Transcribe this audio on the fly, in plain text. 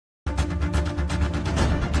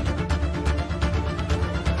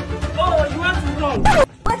want?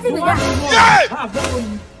 What's it with that?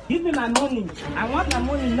 Give me my money. I want my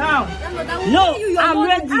money now. No, I'm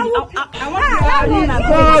ready. I want my money.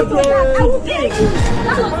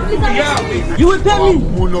 You will pay me.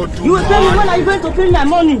 You will pay me. When are you going to pay my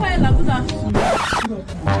money? Who is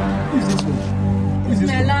this one? Who is this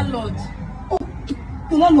one? My landlord. Oh,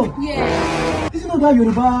 the landlord? Yeah. This is not that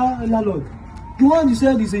Yoruba landlord. The one you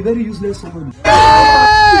said is a very useless somebody.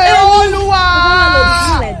 Hey,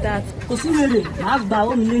 Oluwa! Like that. Whether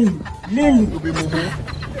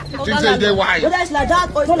it's like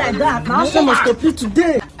that or not like that, my son must complete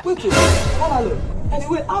today. Wait,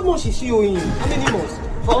 anyway, how much is she owing you? How many months?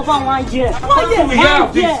 For over 1 year. 1 year?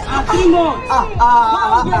 1 year and 3 months. I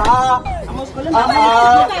must collect my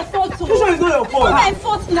money. It's my fault. This one is not your fault. It's my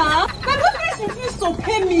fault now. My boyfriend refused to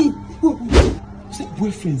pay me. Say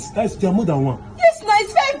boyfriends, they are more than one. Yes, now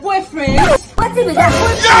it's 5 boyfriends. What's it with that?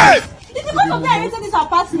 Yes! It's because of that I rented this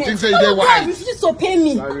apartment. Things say they wise. Refused to pay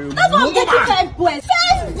me. That's why I'm getting 5 boys.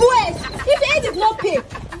 5 boys! If A did not pay,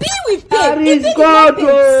 B will pay. If B did not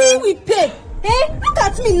pay, C will pay. Eh? Look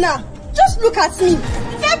at me now. Just look at me.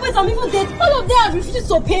 5 boys I'm even dead. All of them have refused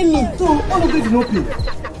to pay me. So all of them did not pay.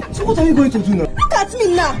 So what are you going to do now? Look at me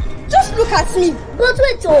now. Just look at me. But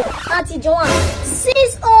wait, Aunty Joanne,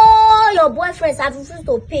 since all your boyfriends have refused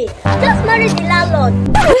to pay, just marry the landlord.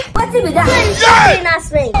 What's it with that? So you should pay in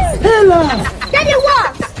us rent. Hella! Daddy,